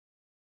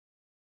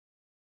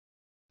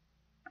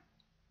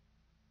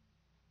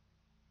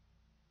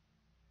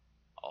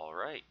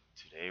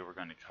Today we're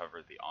going to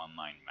cover the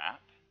online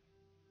map.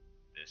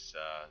 This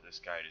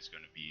guide is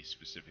going to be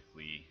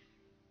specifically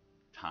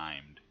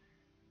timed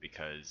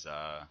because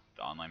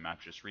the online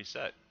map just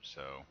reset.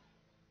 So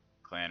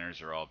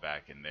clanners are all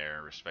back in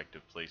their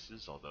respective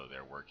places, although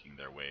they're working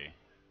their way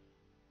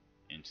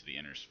into the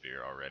inner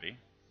sphere already.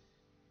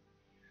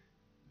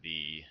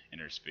 The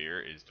inner sphere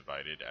is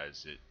divided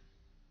as it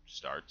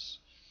starts.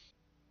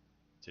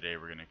 Today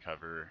we're going to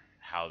cover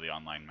how the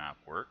online map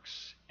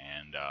works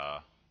and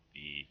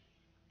the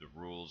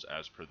rules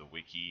as per the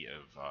wiki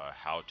of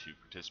how to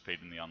participate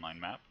in the online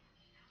map.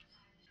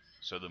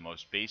 So the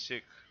most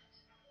basic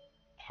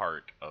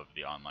part of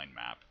the online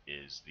map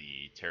is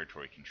the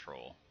territory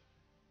control.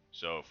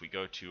 So if we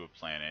go to a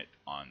planet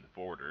on the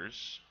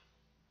borders,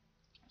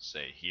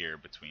 say here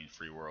between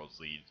Free Worlds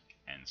League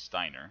and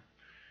Steiner,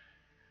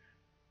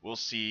 we'll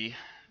see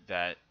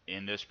that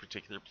in this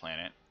particular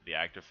planet, the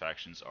active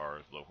factions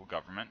are local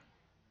government,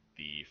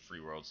 the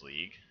Free Worlds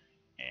League,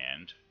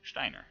 and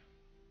Steiner.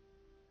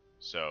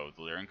 So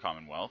the Lyrian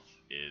Commonwealth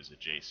is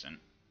adjacent,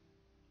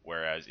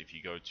 whereas if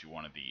you go to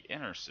one of the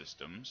inner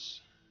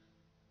systems,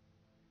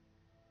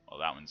 well,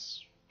 that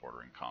one's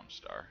bordering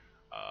Comstar.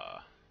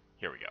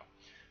 Here we go.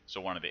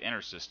 So one of the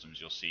inner systems,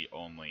 you'll see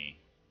only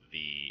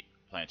the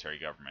planetary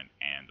government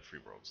and the Free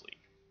Worlds League.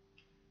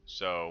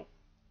 So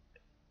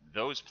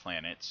those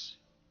planets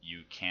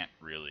you can't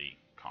really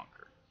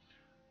conquer.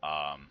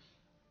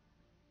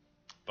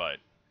 But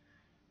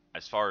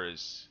as far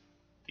as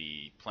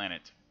the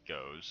planet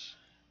goes,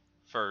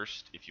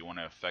 first, if you want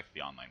to affect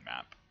the online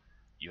map,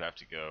 you have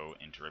to go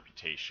into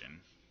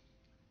Reputation.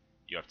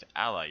 You have to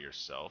ally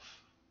yourself.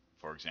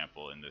 For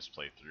example, in this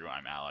playthrough,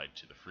 I'm allied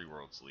to the Free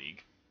Worlds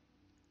League.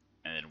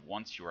 And then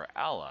once you are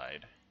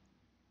allied,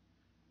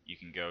 you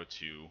can go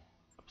to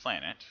a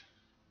planet,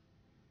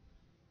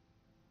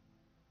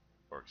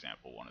 for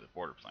example, one of the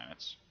border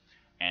planets,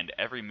 and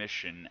every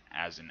mission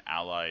as an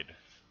allied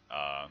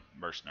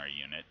mercenary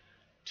unit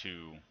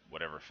to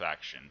whatever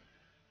faction,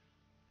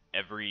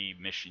 every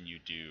mission you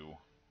do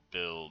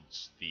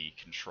builds the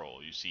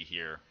control. You see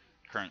here,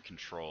 current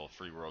control,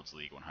 Free Worlds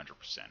League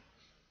 100%.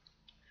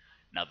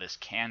 Now this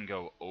can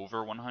go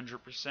over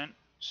 100%,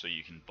 so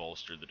you can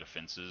bolster the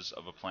defenses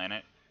of a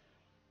planet,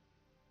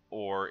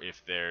 or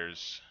if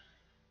there's,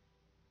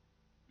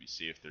 let me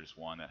see if there's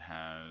one that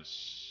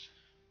has,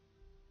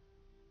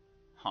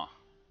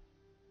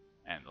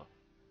 and the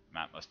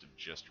map must have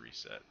just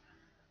reset.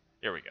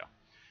 Here we go.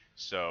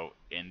 So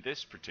in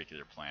this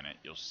particular planet,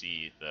 you'll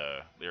see the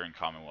Lyrian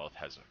Commonwealth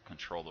has a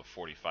control of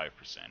 45%,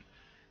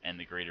 and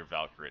the Greater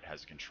Valkyrie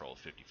has a control of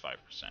 55%.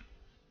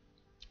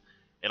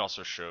 It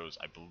also shows,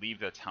 I believe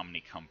that's how many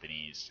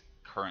companies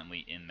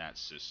currently in that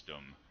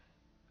system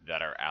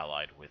that are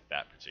allied with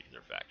that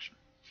particular faction.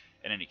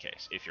 In any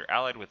case, if you're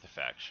allied with a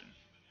faction,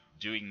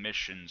 doing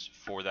missions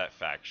for that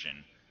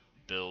faction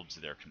builds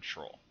their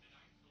control.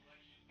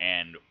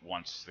 And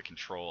once the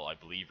control, I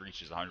believe,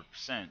 reaches 100%,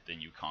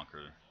 then you conquer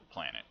the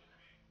planet.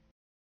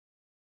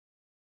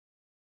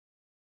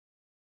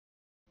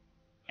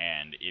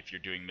 And if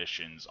you're doing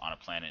missions on a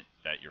planet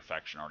that your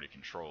faction already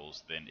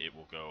controls, then it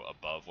will go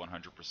above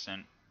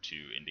 100% to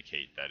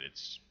indicate that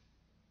it's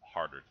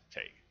harder to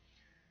take.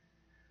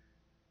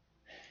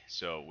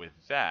 So with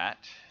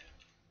that,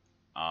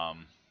 I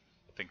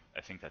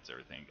think that's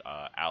everything.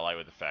 Ally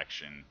with a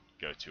faction,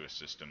 go to a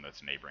system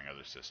that's neighboring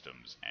other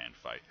systems, and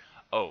fight.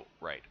 Oh,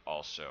 right.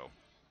 Also,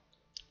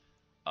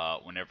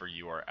 whenever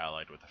you are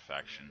allied with a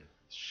faction,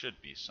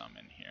 should be some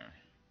in here.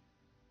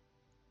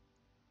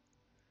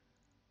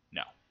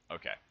 No.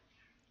 Okay.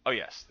 Oh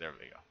yes, there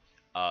we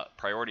go.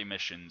 Priority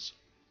missions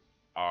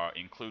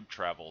include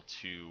travel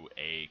to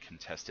a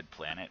contested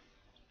planet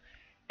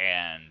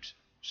and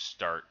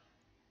start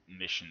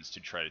missions to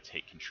try to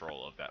take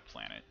control of that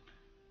planet.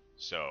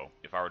 So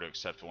if I were to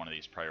accept one of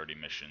these priority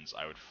missions,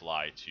 I would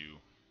fly to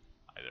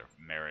either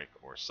Merrick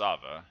or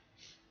Sava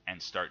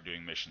and start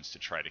doing missions to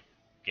try to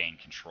gain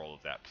control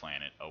of that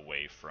planet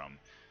away from,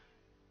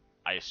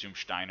 I assume,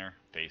 Steiner,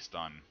 based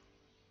on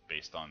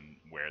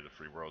where the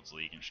Free Worlds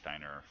League and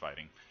Steiner are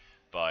fighting.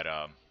 But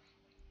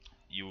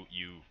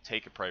you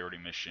take a priority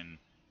mission,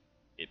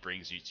 it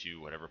brings you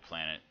to whatever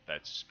planet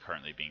that's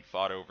currently being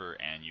fought over,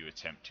 and you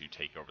attempt to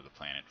take over the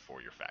planet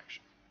for your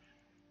faction.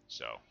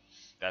 So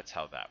that's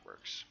how that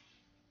works.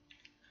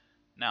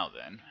 Now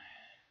then,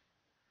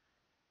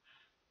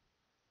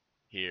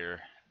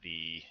 here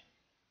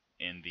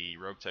in the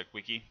Roguetech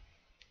Wiki,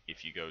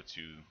 if you go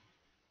to,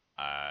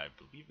 I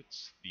believe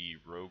it's the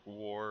Rogue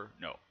War,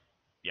 no,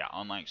 yeah,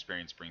 online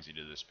experience brings you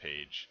to this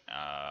page.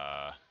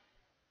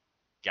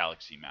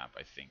 Galaxy map,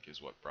 I think,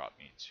 is what brought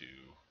me to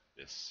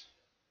this.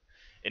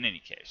 In any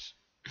case,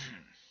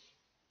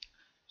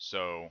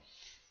 so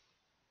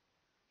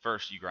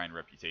first you grind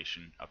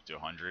reputation up to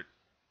 100,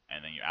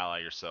 and then you ally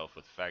yourself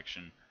with a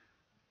faction.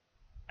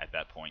 At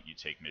that point, you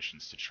take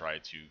missions to try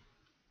to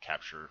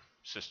capture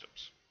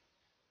systems.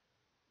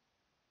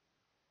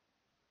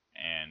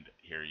 And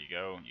here you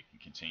go. You can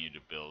continue to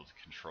build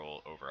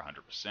control over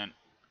 100%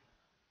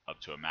 up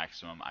to a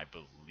maximum. I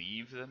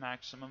believe the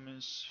maximum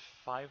is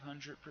 500%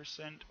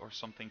 or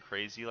something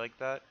crazy like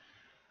that.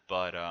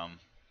 But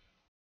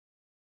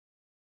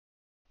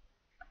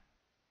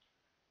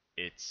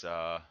it's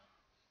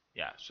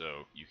yeah.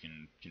 So you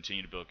can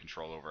continue to build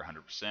control over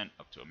 100%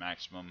 up to a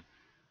maximum,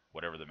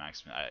 whatever the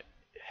maximum.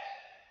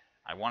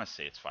 I want to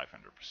say it's 500%,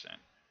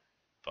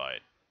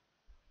 but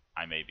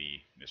I may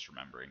be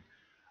misremembering.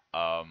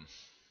 Um,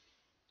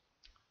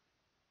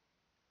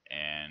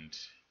 and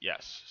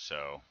yes,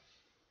 so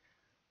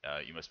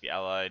you must be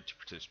allied to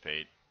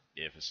participate.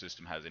 If a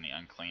system has any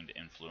unclaimed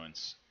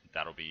influence,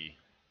 that'll be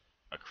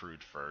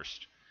accrued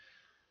first.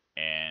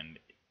 And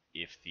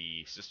if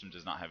the system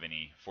does not have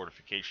any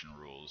fortification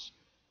rules,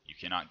 you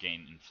cannot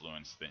gain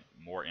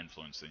more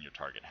influence than your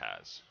target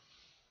has.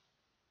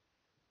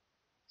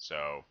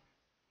 So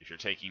if you're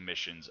taking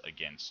missions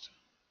against,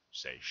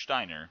 say,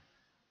 Steiner,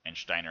 and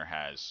Steiner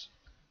has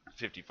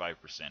 55%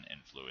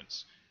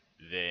 influence,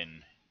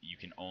 then you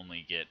can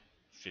only get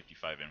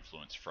 55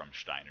 influence from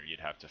Steiner. You'd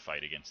have to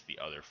fight against the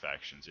other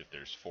factions. If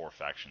there's 4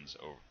 factions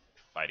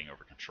fighting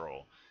over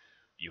control,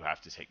 you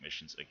have to take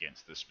missions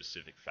against the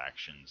specific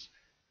factions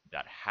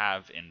that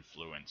have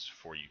influence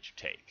for you to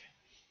take.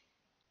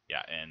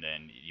 Yeah, and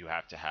then you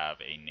have to have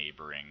a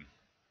neighboring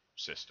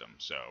system.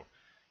 So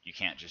you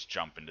can't just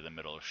jump into the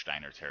middle of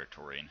Steiner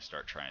territory and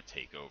start trying to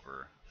take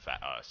over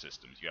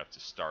systems. You have to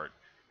start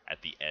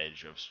at the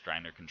edge of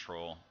Steiner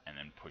control and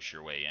then push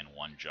your way in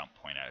one jump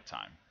point at a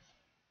time.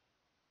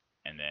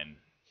 And then,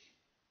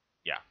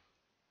 yeah,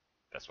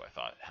 that's what I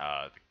thought.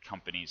 The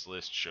companies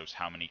list shows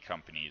how many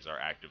companies are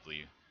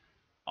actively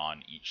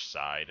on each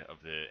side of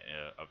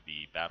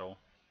the battle.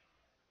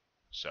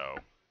 So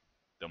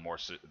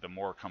the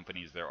more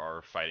companies there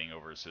are fighting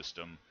over a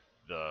system,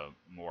 the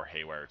more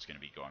haywire it's going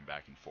to be going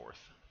back and forth.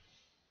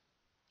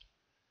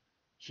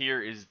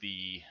 Here is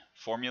the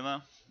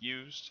formula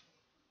used.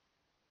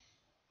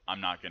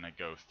 I'm not going to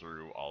go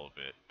through all of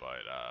it,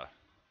 but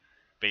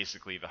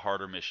basically the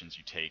harder missions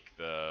you take,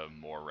 the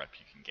more rep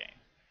you can gain.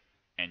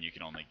 And you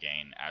can only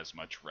gain as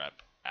much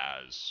rep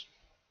as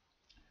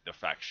the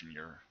faction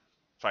you're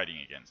fighting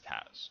against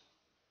has.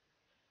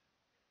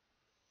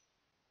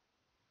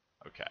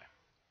 Okay.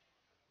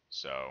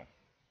 So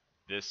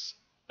this,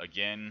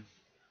 again,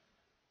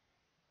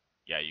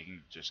 yeah, you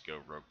can just go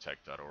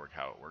roguetech.org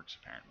how it works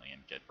apparently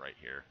and get right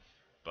here.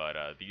 But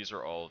these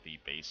are all the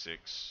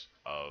basics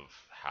of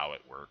how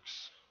it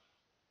works.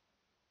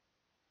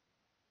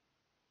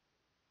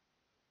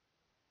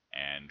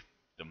 And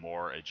the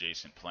more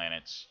adjacent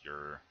planets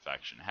your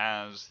faction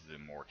has, the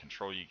more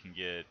control you can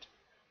get,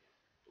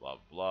 blah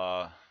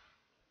blah.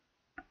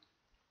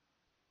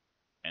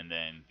 And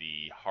then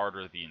the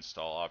harder the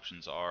install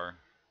options are,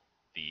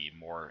 the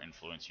more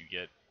influence you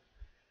get.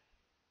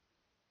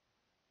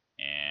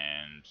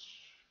 And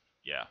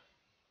yeah,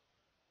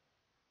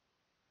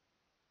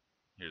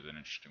 here's an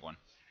interesting one.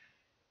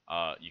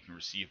 You can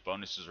receive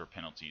bonuses or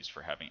penalties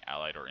for having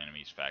allied or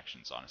enemies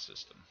factions on a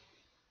system.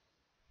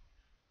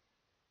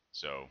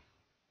 So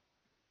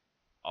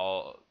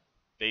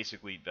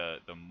basically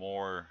the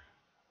more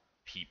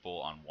people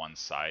on one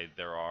side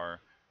there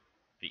are,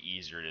 the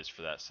easier it is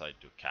for that side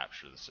to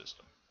capture the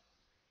system.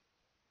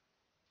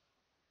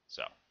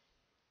 So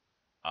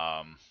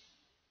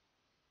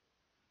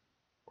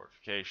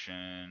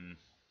fortification,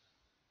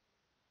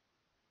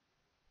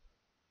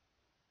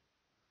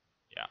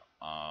 yeah.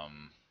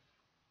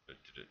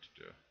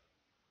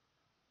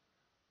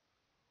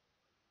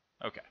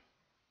 Okay.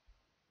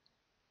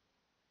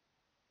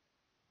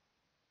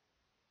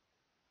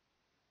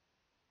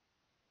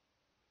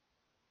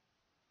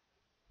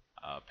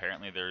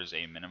 Apparently there's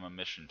a minimum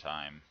mission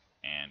time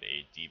and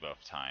a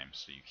debuff time,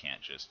 so you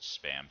can't just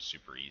spam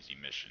super easy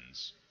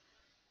missions.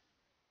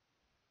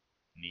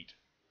 Neat.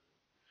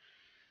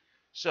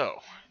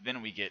 So,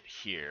 then we get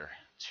here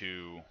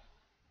to,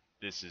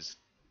 this is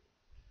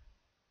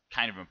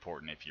kind of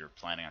important if you're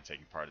planning on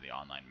taking part of the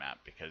online map,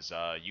 because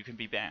you can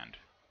be banned.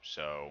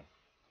 So,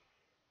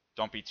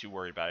 don't be too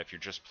worried about it. If you're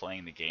just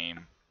playing the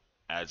game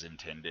as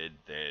intended,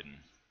 then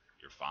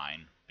you're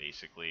fine,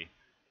 basically.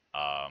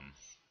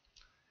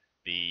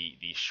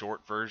 The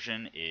short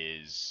version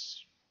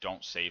is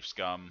don't save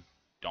scum,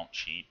 don't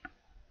cheat.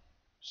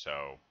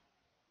 So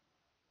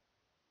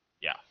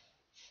yeah,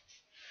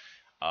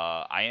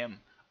 I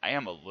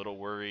am a little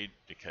worried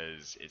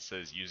because it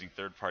says using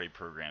third-party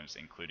programs,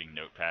 including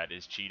Notepad,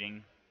 is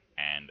cheating,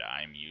 and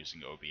I'm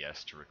using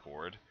OBS to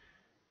record.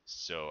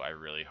 So I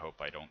really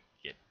hope I don't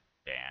get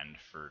banned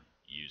for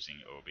using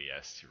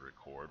OBS to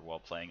record while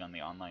playing on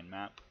the online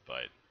map.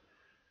 But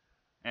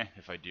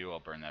if I do, I'll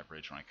burn that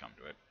bridge when I come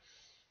to it.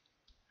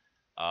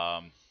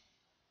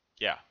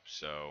 Yeah,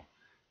 so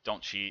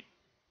don't cheat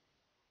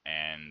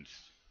and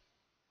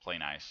play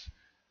nice.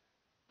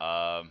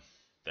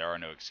 There are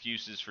no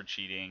excuses for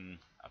cheating,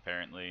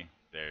 apparently.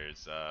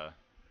 There's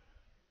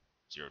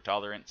zero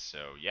tolerance,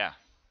 so yeah,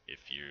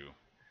 if you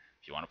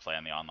want to play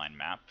on the online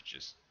map,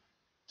 just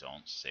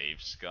don't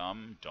save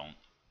scum, don't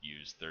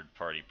use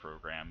third-party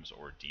programs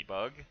or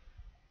debug,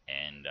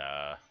 and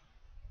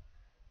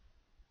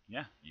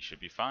Yeah, you should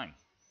be fine.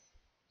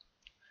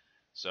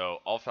 So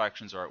all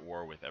factions are at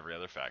war with every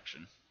other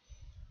faction,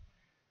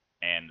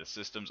 and the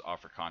systems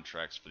offer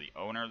contracts for the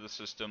owner of the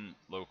system,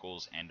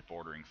 locals, and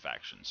bordering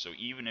factions. So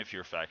even if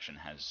your faction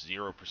has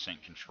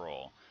 0%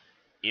 control,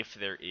 if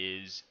there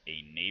is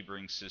a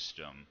neighboring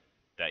system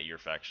that your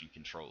faction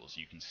controls,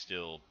 you can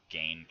still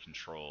gain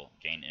control,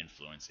 gain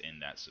influence in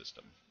that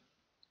system.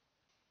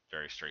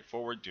 Very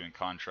straightforward. Doing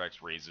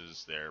contracts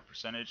raises their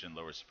percentage and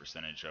lowers the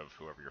percentage of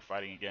whoever you're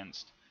fighting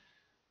against.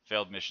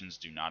 Failed missions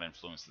do not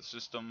influence the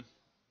system.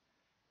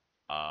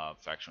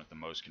 Faction with the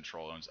most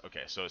control owns.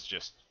 Okay, so it's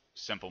just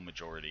simple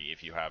majority.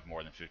 If you have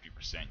more than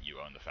 50%, you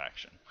own the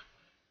faction.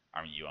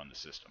 I mean, you own the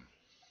system.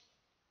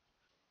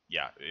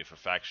 Yeah, if a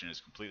faction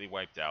is completely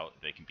wiped out,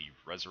 they can be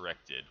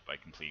resurrected by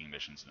completing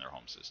missions in their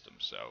home system.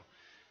 So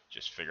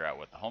just figure out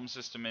what the home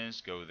system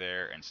is, go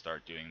there, and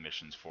start doing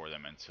missions for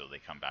them until they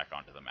come back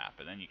onto the map.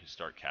 And then you can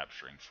start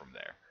capturing from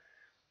there.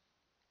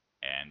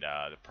 And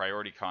the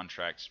priority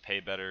contracts pay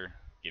better,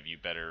 give you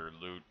better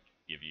loot,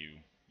 give you,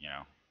 you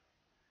know,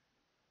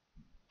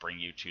 bring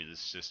you to the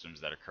systems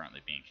that are currently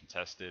being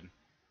contested.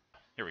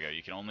 Here we go.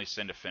 You can only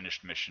send a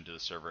finished mission to the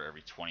server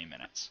every 20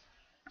 minutes.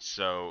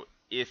 So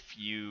if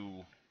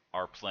you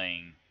are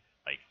playing,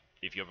 like,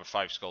 if you have a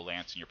 5 skull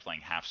lance and you're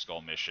playing half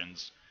skull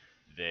missions,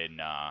 then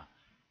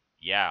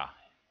yeah,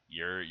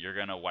 you're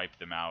gonna wipe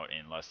them out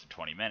in less than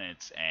 20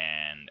 minutes,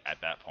 and at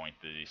that point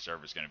the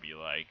server's gonna be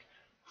like,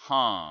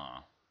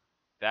 huh,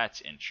 that's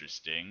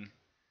interesting,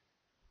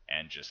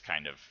 and just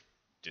kind of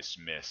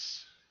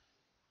dismiss.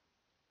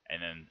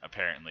 And then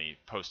apparently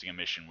posting a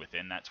mission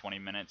within that 20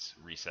 minutes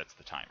resets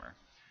the timer.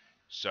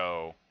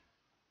 So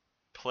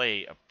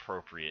play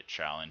appropriate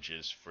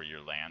challenges for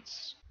your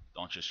lance.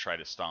 Don't just try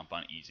to stomp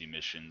on easy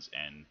missions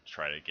and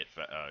try to get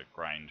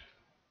grind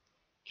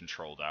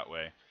control that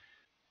way.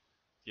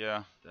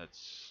 Yeah,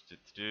 that's to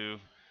do.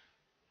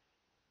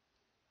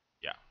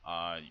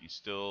 Yeah, you can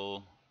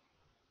still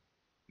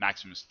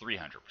maximum is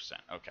 300%.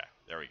 Okay,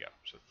 there we go.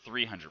 So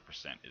 300%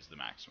 is the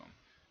maximum.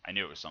 I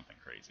knew it was something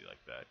crazy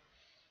like that.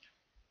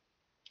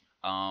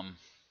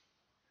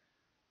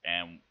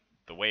 And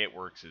the way it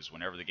works is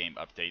whenever the game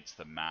updates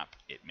the map,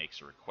 it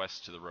makes a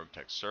request to the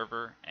Roguetech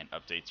server and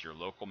updates your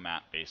local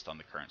map based on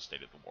the current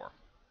state of the war.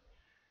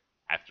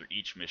 After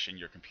each mission,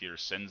 your computer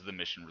sends the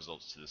mission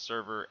results to the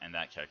server, and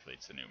that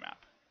calculates the new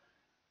map.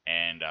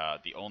 And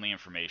the only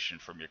information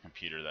from your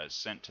computer that is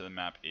sent to the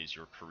map is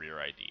your career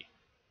ID.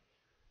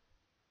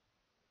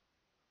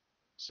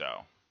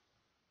 So,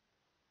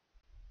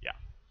 yeah.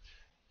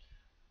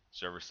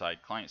 Server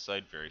side, client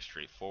side, very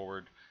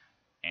straightforward.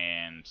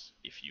 And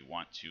if you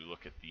want to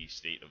look at the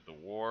state of the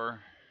war,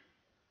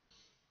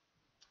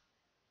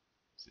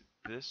 is it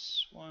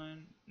this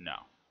one? No.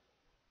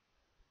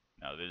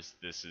 No, this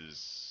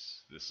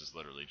is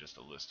literally just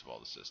a list of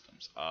all the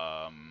systems.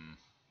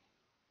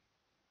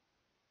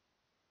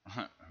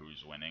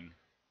 Who's winning?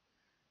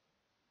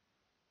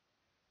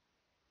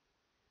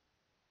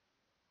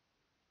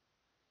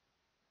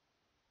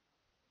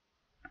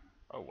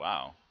 Oh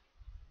wow.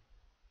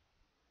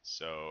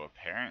 So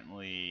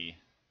apparently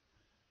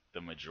the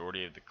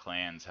majority of the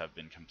clans have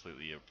been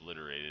completely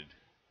obliterated,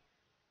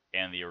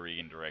 and the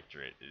Oregon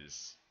Directorate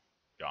is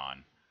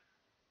gone.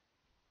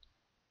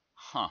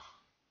 Huh.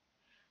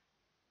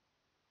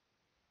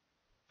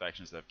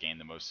 Factions that have gained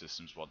the most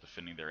systems while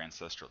defending their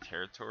ancestral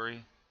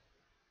territory.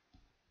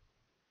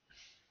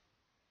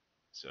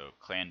 So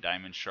Clan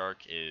Diamond Shark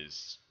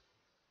is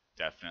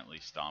definitely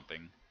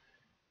stomping.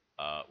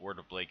 Word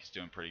of Blake is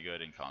doing pretty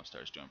good, and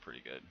Comstar is doing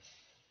pretty good.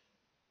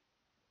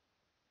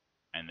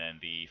 And then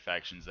the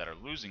factions that are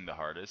losing the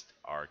hardest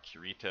are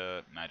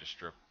Curita,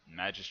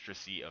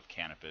 Magistracy of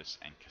Canopus,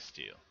 and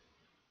Castile.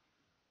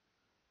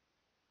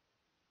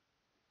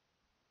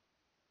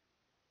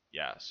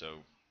 Yeah, so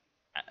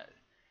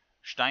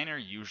Steiner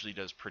usually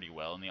does pretty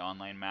well in the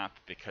online map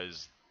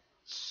because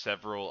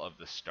several of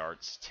the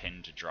starts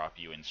tend to drop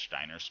you in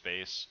Steiner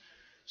space.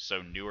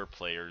 So newer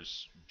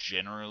players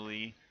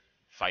generally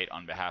fight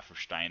on behalf of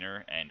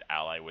Steiner and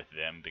ally with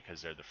them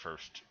because they're the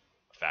first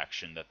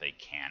faction that they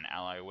can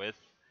ally with.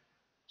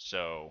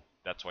 So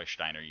that's why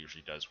Steiner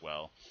usually does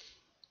well.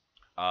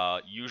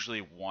 Usually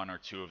one or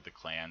two of the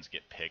clans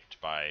get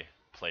picked by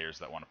players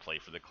that want to play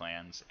for the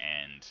clans,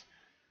 and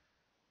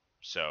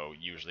so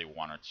usually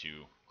one or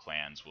two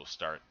clans will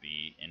start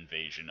the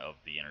invasion of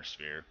the Inner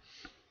Sphere.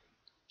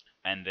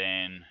 And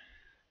then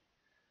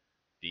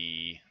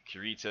the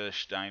Kurita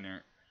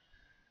Steiner.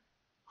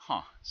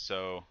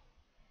 So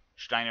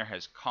Steiner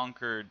has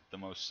conquered the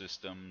most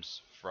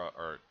systems,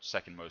 or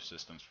second most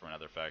systems from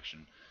another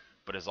faction,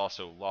 but has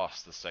also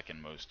lost the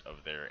second most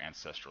of their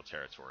ancestral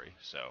territory.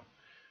 So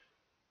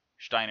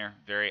Steiner,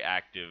 very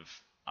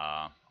active,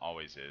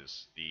 always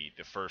is. The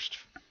first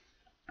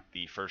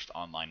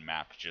online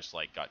map just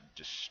like got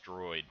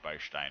destroyed by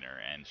Steiner,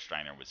 and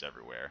Steiner was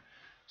everywhere.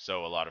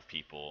 So a lot of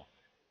people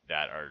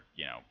that are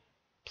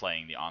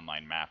playing the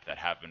online map that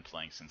have been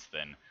playing since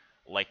then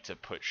like to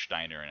put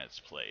Steiner in its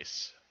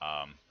place.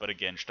 But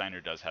again,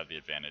 Steiner does have the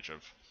advantage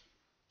of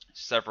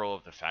several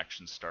of the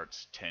faction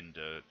starts tend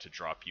to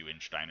drop you in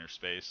Steiner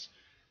space,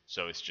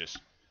 so it's just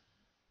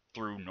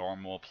through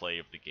normal play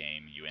of the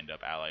game you end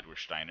up allied with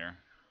Steiner.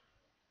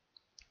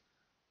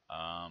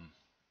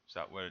 Is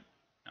that what?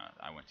 No,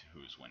 I went to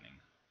who's winning.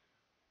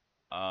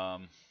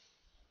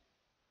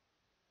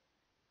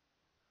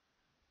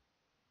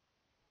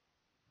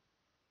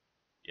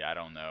 Yeah, I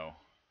don't know.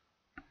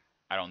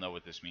 I don't know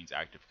what this means,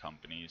 active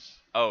companies.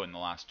 Oh, in the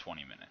last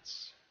 20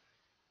 minutes.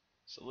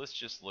 So let's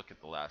just look at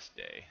the last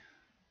day.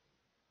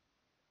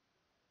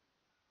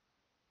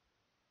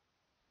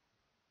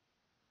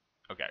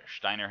 Okay,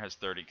 Steiner has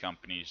 30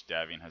 companies,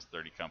 Davian has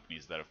 30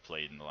 companies that have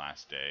played in the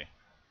last day.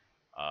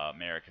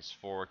 Merrick has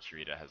 4,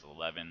 Kurita has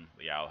 11,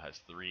 Liao has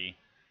 3,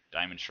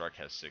 Diamond Shark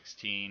has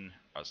 16,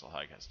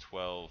 Russellhag has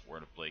 12,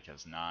 Word of Blake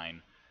has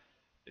 9,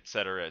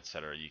 etc.,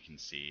 etc. You can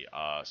see.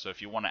 So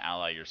if you want to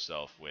ally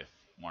yourself with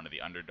one of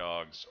the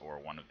underdogs or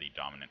one of the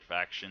dominant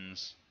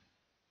factions,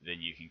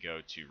 then you can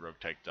go to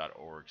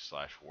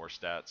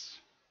roguetech.org/warstats,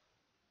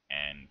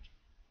 and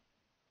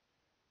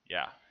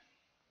yeah,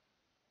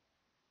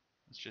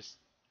 it's just,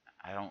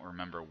 I don't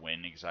remember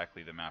when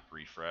exactly the map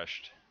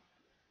refreshed.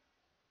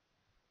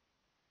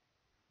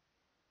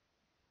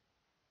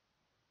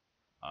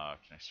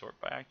 Can I sort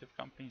by active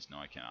companies? No,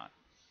 I cannot.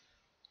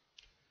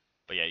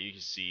 But yeah, you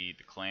can see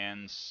the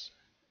clans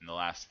in the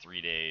last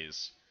 3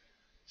 days.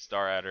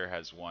 Star Adder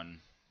has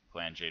 1,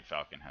 Clan Jade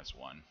Falcon has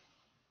 1.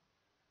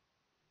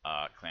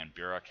 Clan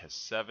Burok has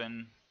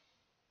 7,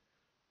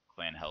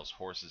 Clan Hell's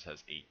Horses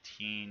has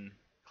 18,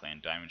 Clan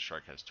Diamond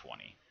Shark has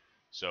 20.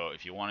 So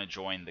if you want to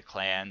join the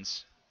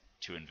clans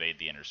to invade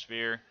the Inner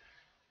Sphere,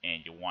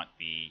 and you want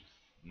the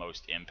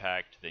most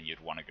impact, then you'd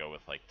want to go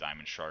with like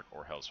Diamond Shark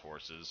or Hell's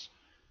Horses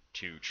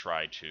to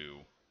try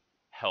to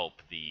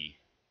help the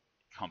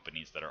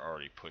companies that are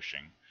already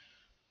pushing.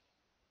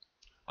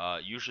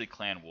 Usually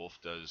Clan Wolf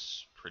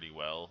does pretty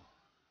well,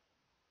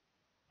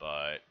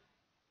 but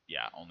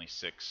yeah, only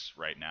 6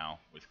 right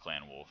now with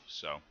Clan Wolf.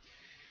 So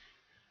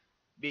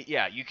but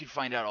yeah, you can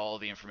find out all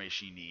the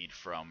information you need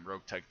from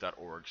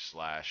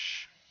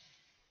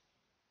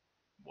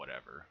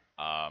roguetech.org/whatever.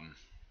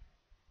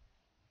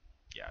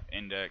 Yeah,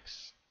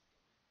 index.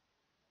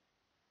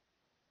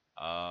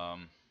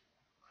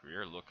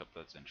 Career lookup,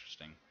 that's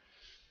interesting.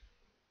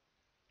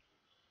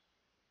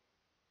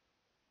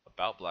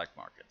 About black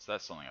markets,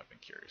 that's something I've been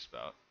curious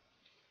about.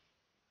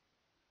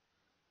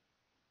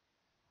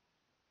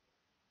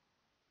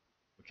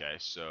 Okay,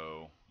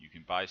 so you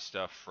can buy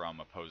stuff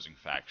from opposing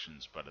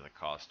factions, but at the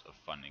cost of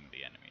funding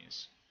the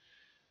enemies.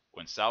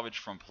 When salvage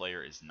from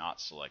player is not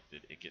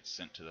selected, it gets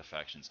sent to the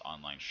faction's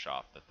online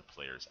shop that the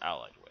player is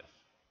allied with.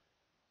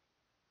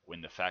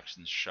 When the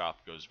faction's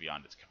shop goes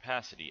beyond its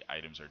capacity,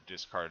 items are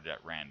discarded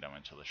at random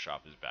until the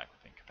shop is back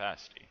within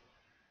capacity.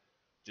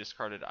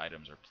 Discarded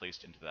items are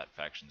placed into that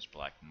faction's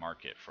black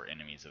market for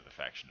enemies of the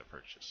faction to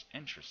purchase.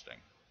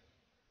 Interesting.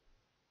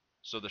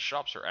 So the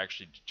shops are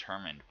actually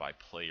determined by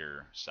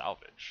player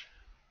salvage.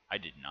 I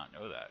did not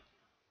know that.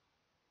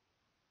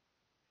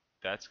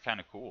 That's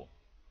kind of cool.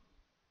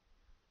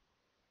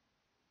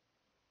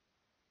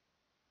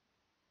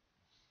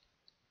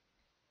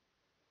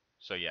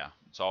 So yeah,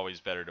 it's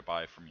always better to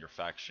buy from your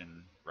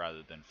faction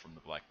rather than from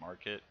the black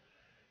market.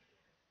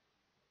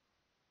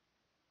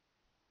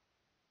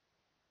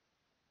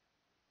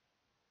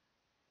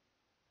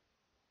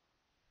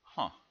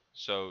 Huh.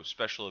 So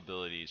special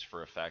abilities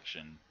for a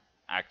faction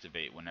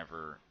activate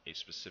whenever a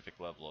specific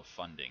level of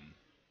funding.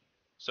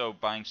 So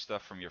buying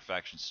stuff from your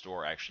faction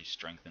store actually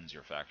strengthens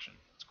your faction.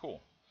 It's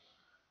cool.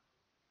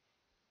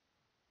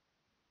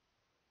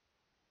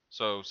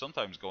 So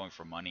sometimes going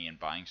for money and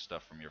buying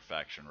stuff from your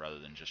faction rather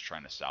than just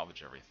trying to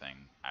salvage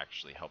everything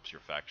actually helps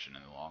your faction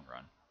in the long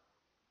run.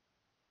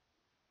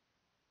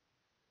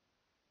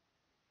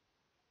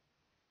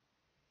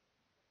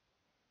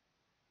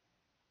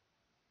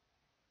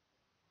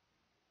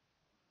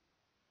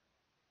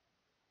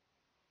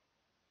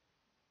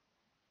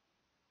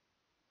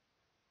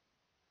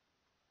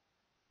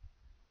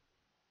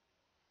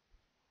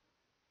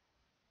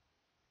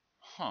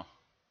 Huh.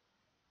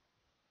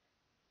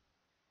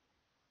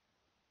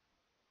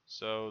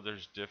 So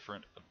there's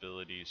different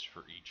abilities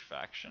for each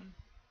faction?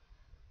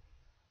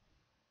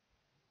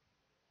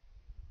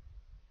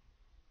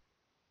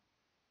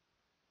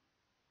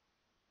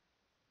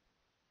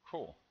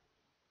 Cool.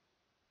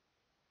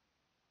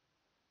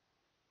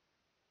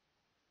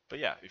 But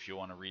yeah, if you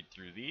want to read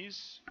through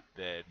these,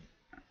 then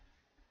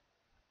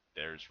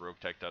there's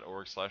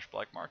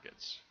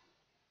roguetech.org/blackmarkets.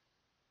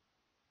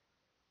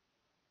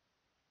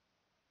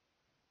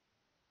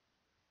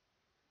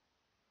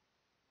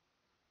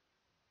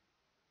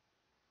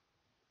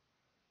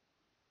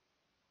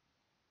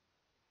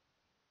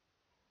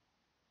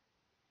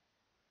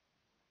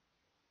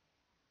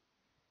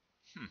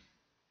 Hmm.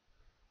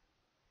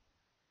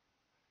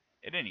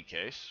 In any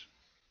case,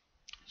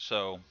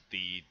 so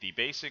the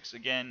basics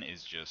again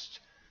is just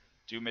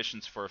do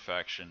missions for a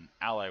faction,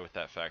 ally with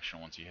that faction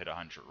once you hit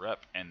 100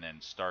 rep, and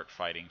then start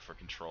fighting for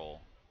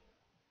control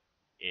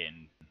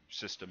in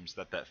systems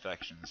that that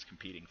faction is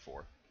competing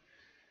for.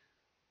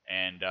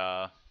 And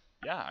yeah,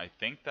 I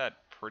think that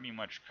pretty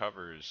much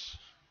covers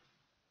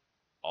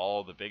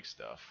all the big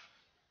stuff.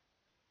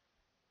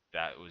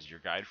 That was your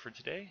guide for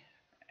today,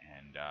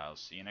 and I'll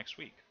see you next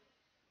week.